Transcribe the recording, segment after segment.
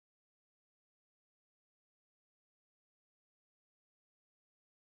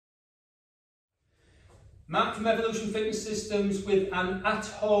Matt from Evolution Fitness Systems with an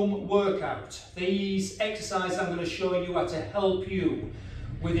at-home workout. These exercises I'm going to show you are to help you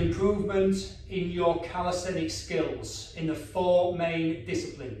with improvement in your calisthenic skills in the 4 main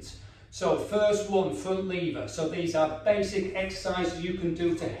disciplines. So first one, front lever. So these are basic exercises you can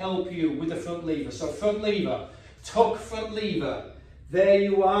do to help you with the front lever. So front lever, tuck front lever. There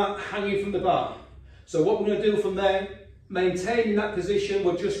you are, hanging from the bar. So what we're going to do from there, maintaining that position,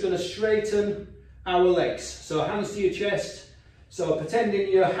 we're just going to straighten our legs. So hands to your chest. So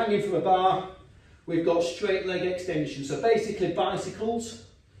pretending you're hanging from a bar, we've got straight leg extension. So basically bicycles.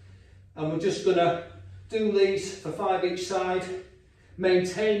 And we're just going to do these for 5 each side,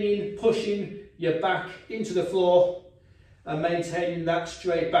 maintaining, pushing your back into the floor and maintaining that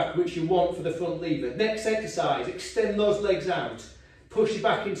straight back which you want for the front lever. Next exercise, extend those legs out, push your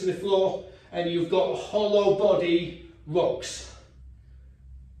back into the floor and you've got hollow body rocks.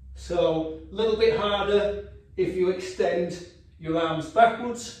 So a little bit harder if you extend your arms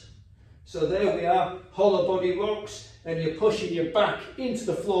backwards. So there we are, hollow body rocks, and you're pushing your back into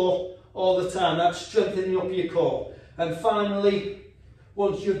the floor all the time. That's strengthening up your core. And finally,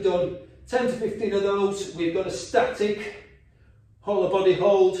 once you've done 10 to 15 of those, we've got a static hollow body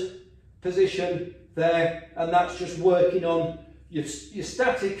hold position there, and that's just working on your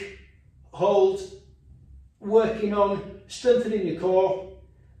static hold, working on strengthening your core.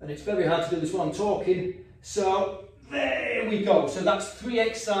 And it's very hard to do this while I'm talking. So there we go. So that's 3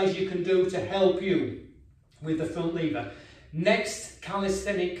 exercises you can do to help you with the front lever. Next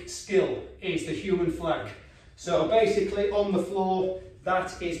calisthenic skill is the human flag. So basically on the floor,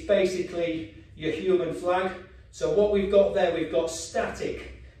 that is basically your human flag. So what we've got there, we've got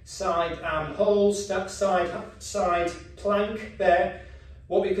static side arm holds, that side plank there.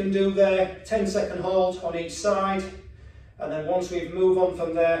 What we can do there, 10-second hold on each side. And then once we've moved on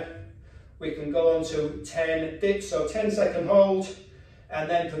from there, we can go on to 10 dips. So 10-second hold and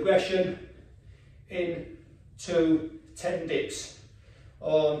then progression into 10 dips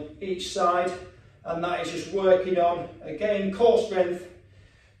on each side. And that is just working on, again, core strength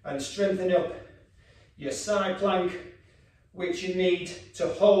and strengthening up your side plank, which you need to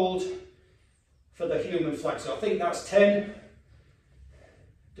hold for the human flag. So I think that's 10.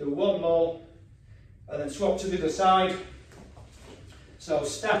 Do one more and then swap to the other side. So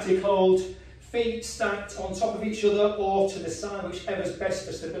static hold, feet stacked on top of each other or to the side, whichever's best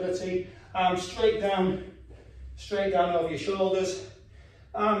for stability. Arms straight down over your shoulders.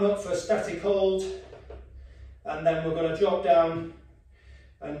 Arm up for a static hold. And then we're going to drop down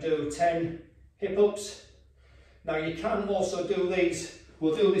and do 10 hip ups. Now you can also do these,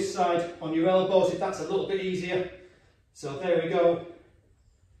 we'll do this side on your elbows if that's a little bit easier. So there we go.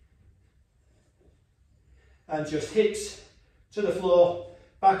 And just hips to the floor,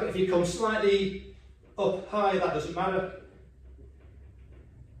 back. If you come slightly up high, that doesn't matter.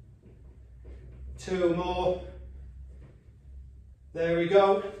 2 more. There we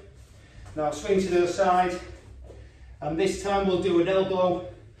go. Now swing to the other side, and this time we'll do an elbow.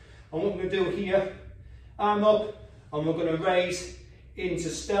 And what we're going to do here, arm up, and we're going to raise into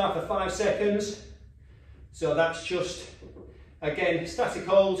start for 5 seconds. So that's just, again, static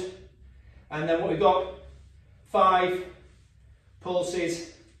hold. And then what we've got, 5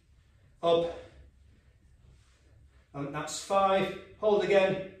 pulses up, and that's 5, hold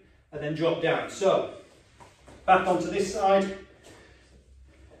again, and then drop down. So, back onto this side,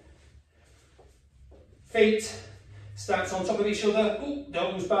 feet stacked on top of each other. Ooh,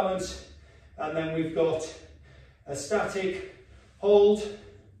 don't lose balance. And then we've got a static hold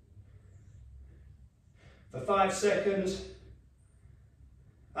for 5 seconds,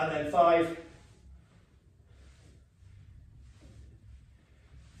 and then 5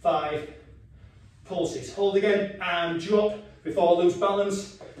 pulses. Hold again and drop before I lose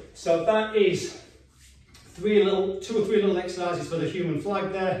balance. So that is 2 or 3 little exercises for the human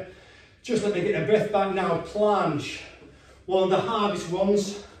flag there. Just let me get a breath back now. Planche, one of the hardest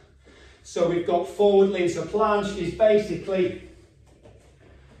ones. So we've got forward lean. So planche is basically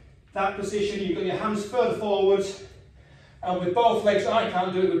that position. You've got your hands further forwards, and with both legs, I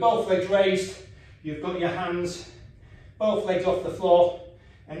can't do it, with both legs raised, you've got your hands, both legs off the floor,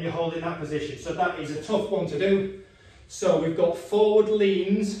 and you're holding that position. So that is a tough one to do. So we've got forward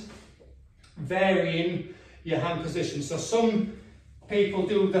leans, varying your hand position. So some people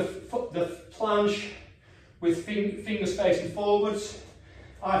do the planche with fingers facing forwards.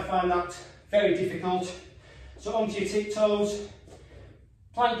 I find that very difficult. So onto your tiptoes,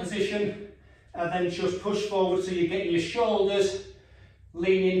 plank position, and then just push forward so you're getting your shoulders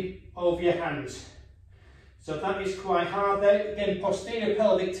leaning over your hands. So that is quite hard there. Again, posterior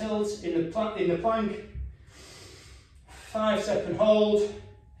pelvic tilt in the plank. 5-second hold,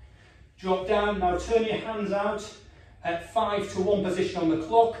 drop down. Now turn your hands out at 5 to 1 position on the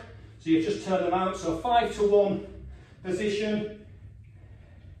clock. So you just turn them out. So 5 to 1 position,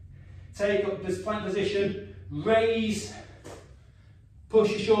 take up this plank position, raise,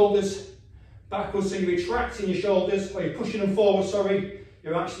 push your shoulders backwards, so you're retracting your shoulders, or you're pushing them forward, sorry,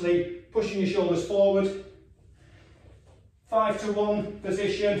 you're actually pushing your shoulders forward. 5 to 1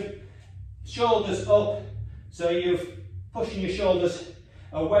 position, shoulders up, so you're pushing your shoulders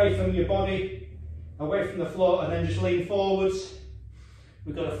away from your body, away from the floor, and then just lean forwards.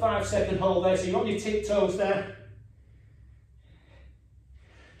 We've got a 5-second hold there, so you're on your tiptoes there.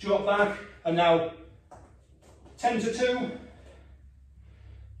 Drop back, and now 10 to 2.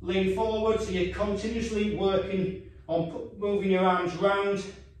 Lean forward, so you're continuously working on moving your arms round,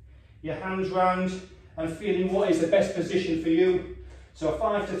 your hands round, and feeling what is the best position for you. So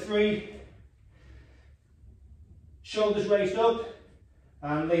 5 to 3. Shoulders raised up,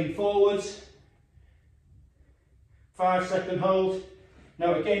 and lean forwards. 5-second hold.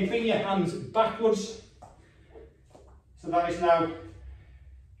 Now again, bring your hands backwards. So that is now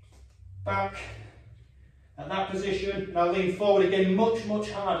back at that position. Now lean forward again, much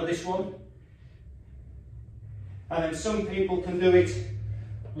harder this one. And then some people can do it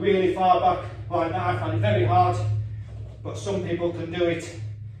really far back like that. I find it very hard, but some people can do it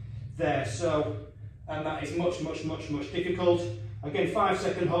there. So, and that is much difficult. Again,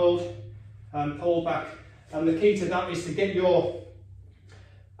 5-second hold and pull back. And the key to that is to get your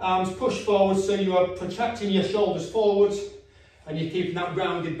arms pushed forward, so you are protracting your shoulders forwards and you're keeping that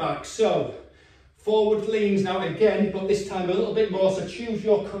rounded back. So forward leans now again, but this time a little bit more, so choose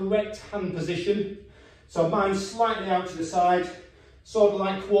your correct hand position. So mine's slightly out to the side, sort of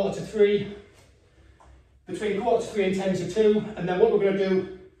like 1/4 to 3, between 1/4 to 3 and 10 to 2. And then what we're going to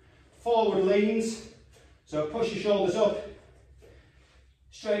do, forward leans, so push your shoulders up,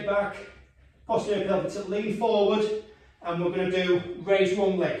 straight back, posterior pelvis to lean forward, and we're going to do raise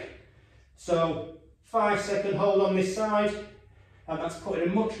one leg. So 5-second hold on this side, and that's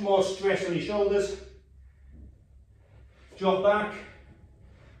putting much more stress on your shoulders. Drop back,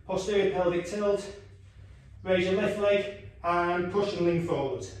 posterior pelvic tilt, raise your left leg, and push and lean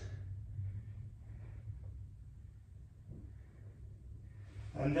forward.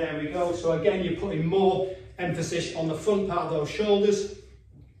 And there we go. So again, you're putting more emphasis on the front part of those shoulders.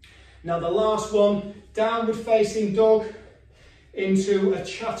 Now the last one, downward facing dog into a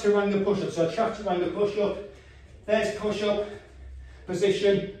chaturanga push-up. So a chaturanga push-up, there's push-up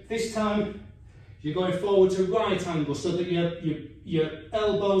position. This time you're going forward to right angle, so that your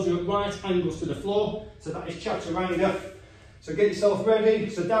elbows are at right angles to the floor. So that is chaturanga. So get yourself ready.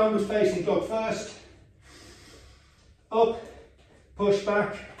 So downward facing dog first, up, push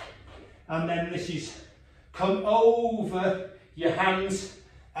back, and then this is come over your hands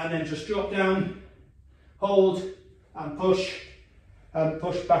and then just drop down, hold and push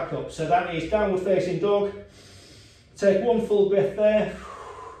back up. So that is downward facing dog. Take one full breath there,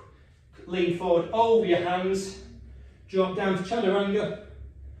 lean forward over your hands, drop down to chaturanga,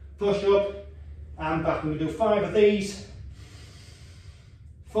 push up and back. And we do 5 of these.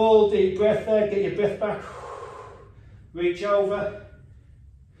 Full deep breath there, get your breath back, reach over,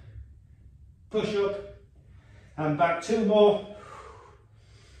 push up and back. 2 more.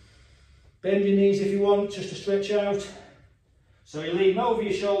 Bend your knees if you want, just to stretch out. So you lean over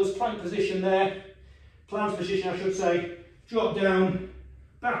your shoulders, plank position there, plank position I should say, drop down,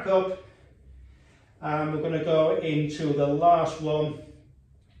 back up, and we're going to go into the last one.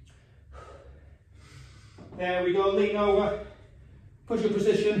 There we go, lean over, push your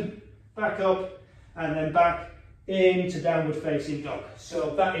position, back up, and then back into downward facing dog.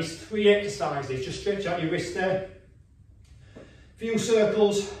 So that is 3 exercises, just stretch out your wrist there, few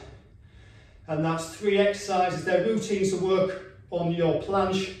circles, and that's 3 exercises. They're routines to work on your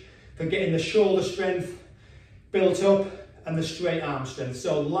planche for getting the shoulder strength built up and the straight arm strength.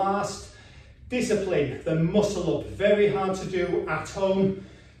 So last, discipline, the muscle up, very hard to do at home.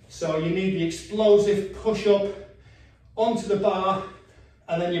 So you need the explosive push up onto the bar,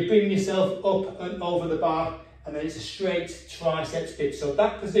 and then you bring yourself up and over the bar, and then it's a straight triceps dip. So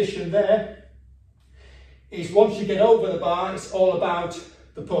that position there is, once you get over the bar, it's all about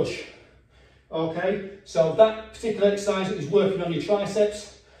the push. Okay, so that particular exercise is working on your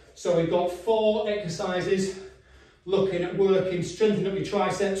triceps. So we've got 4 exercises looking at working, strengthening up your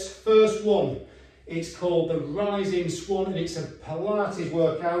triceps. First one, it's called the rising swan, and it's a Pilates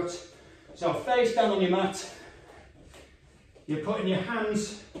workout. So face down on your mat, you're putting your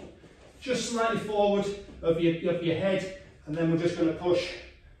hands just slightly forward of your head, and then we're just going to push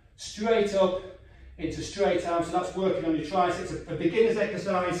straight up into straight arms. So that's working on your triceps, a beginner's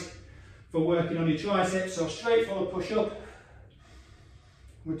exercise for working on your triceps. So straightforward push up.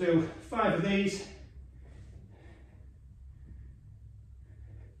 We'll do 5 of these.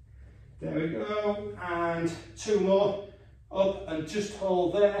 There we go, and 2 more, up and just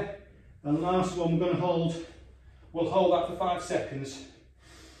hold there. And last one we're going to hold, we'll hold that for 5 seconds.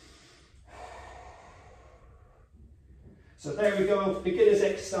 So there we go, beginner's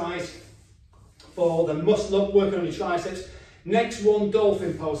exercise for the muscle up, working on your triceps. Next one,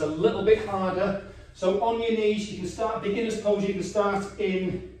 dolphin pose, a little bit harder. So on your knees, you can start, beginner's pose, you can start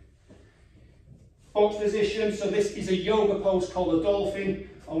in box position. So this is a yoga pose called a dolphin.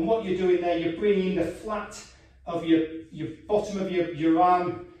 And what you're doing there, you're bringing the flat of your bottom of your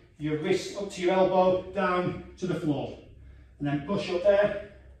arm, your wrist up to your elbow, down to the floor. And then push up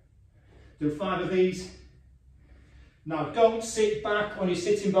there. Do 5 of these. Now don't sit back on your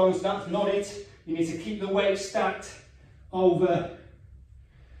sitting bones, that's not it. You need to keep the weight stacked over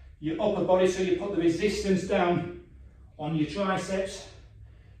your upper body so you put the resistance down on your triceps.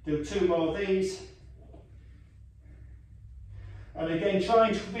 Do 2 more of these. And again, try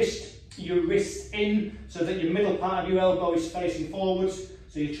and twist your wrists in so that your middle part of your elbow is facing forwards.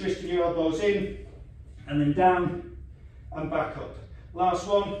 So you're twisting your elbows in and then down and back up. Last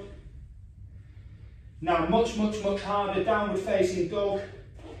one. Now much harder, downward facing dog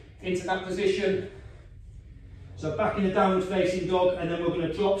into that position. So back in the downward facing dog, and then we're going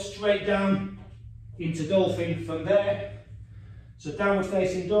to drop straight down into dolphin from there. So downward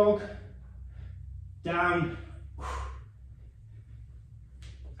facing dog, down.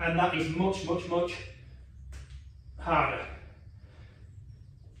 And that is much harder.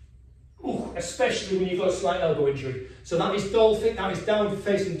 Ooh, especially when you've got a slight elbow injury. So that is dolphin, that is downward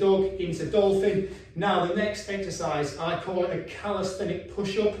facing dog into dolphin. Now the next exercise, I call it a calisthenic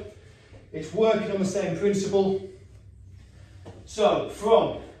push-up. It's working on the same principle. So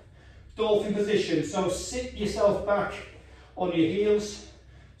from dolphin position, so sit yourself back on your heels.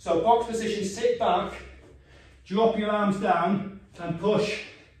 So box position, sit back, drop your arms down and push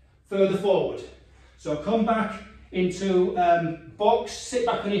further forward. So come back into box, sit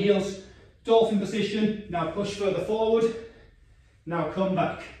back on your heels, dolphin position, now push further forward, now come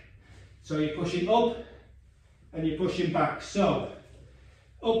back. So you're pushing up and you're pushing back. So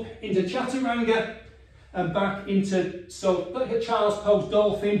up into chaturanga and back into, so look at child's pose,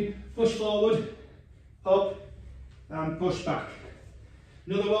 dolphin, push forward, up and push back.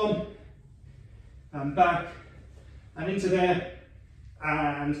 Another one, and back and into there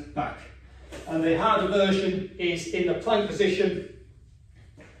and back. And the harder version is in the plank position.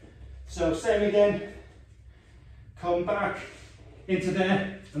 So same again, come back into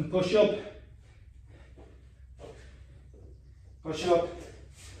there and push up, push up.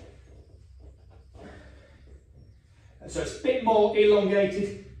 And so it's a bit more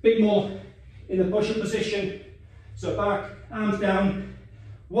elongated, a bit more in the push-up position. So back, arms down,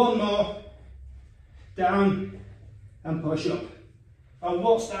 1 more, down and push up. And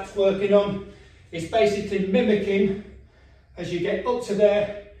what that's working on is basically mimicking, as you get up to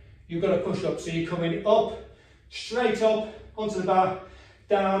there, you've got to push up. So you're coming up, straight up onto the bar,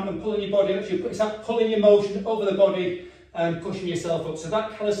 down and pulling your body up. So it's that pulling your motion over the body and pushing yourself up. So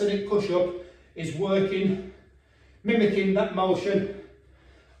that calisthenic push-up is working, mimicking that motion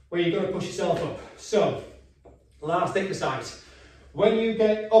where you've got to push yourself up. So, last exercise. When you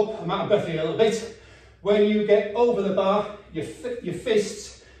get up, I'm out of breath here a little bit. When you get over the bar, your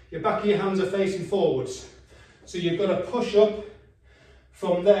fists, your back of your hands are facing forwards. So you've got to push up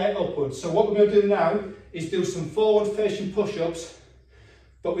from there upwards. So what we're going to do now is do some forward facing push-ups,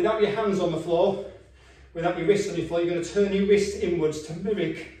 but without your hands on the floor, without your wrists on the floor. You're going to turn your wrists inwards to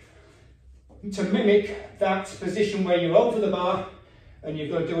mimic that position where you're over the bar and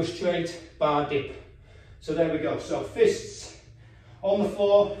you've got to do a straight bar dip. So there we go. So fists on the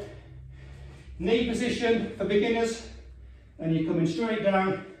floor, knee position for beginners, and you're coming straight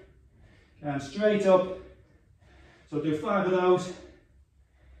down and straight up. So do 5 of those.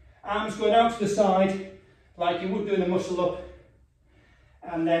 Arms going out to the side like you would do in a muscle up,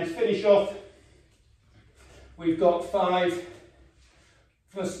 and then finish off. We've got 5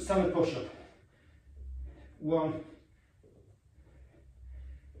 for standard push up. 1,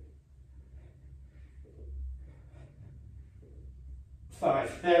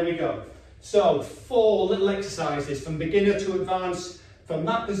 5. There we go. So 4 little exercises from beginner to advanced. From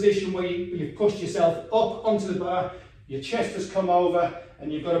that position where you've pushed yourself up onto the bar, your chest has come over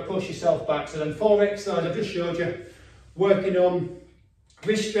and you've got to push yourself back. So then 4 exercises I've just showed you, working on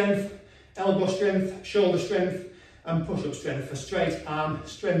wrist strength, elbow strength, shoulder strength and push-up strength for straight arm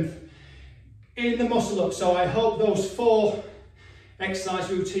strength. in the muscle up. So I hope those 4 exercise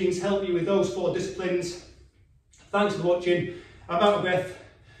routines help you with those 4 disciplines. Thanks for watching. I'm out of breath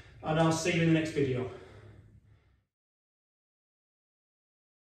and I'll see you in the next video.